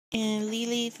And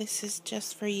Lily, this is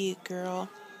just for you, girl.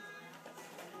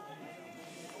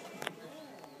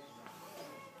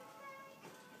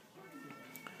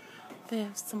 They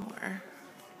have some more.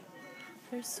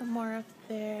 There's some more up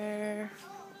there.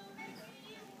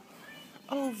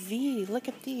 Oh, V, look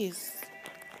at these.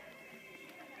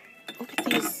 Look at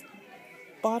these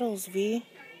bottles, V.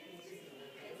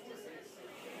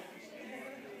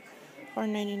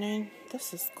 $4.99.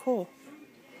 This is cool.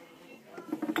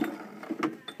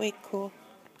 Way cool.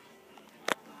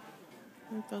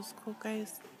 Aren't those cool,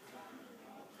 guys?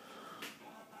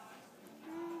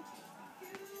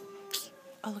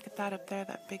 Oh, look at that up there,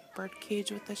 that big bird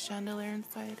cage with the chandelier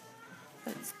inside.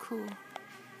 That's cool.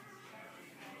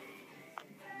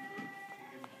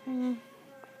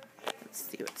 Let's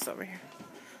see what's over here.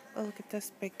 Oh, look at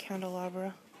this big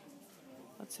candelabra.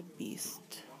 That's a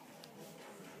beast.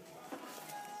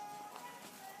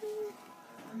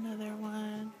 Another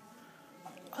one.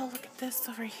 Oh, look at this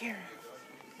over here.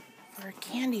 For a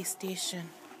candy station.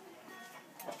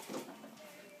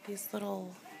 These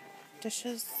little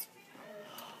dishes.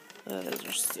 Oh, those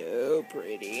are so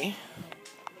pretty.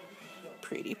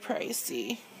 Pretty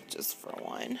pricey, just for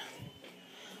one.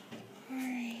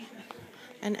 Alright.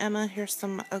 And Emma, here's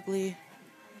some ugly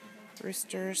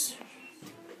roosters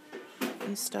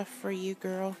and stuff for you,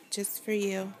 girl. Just for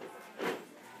you.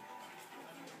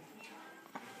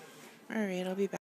 Alright, I'll be back.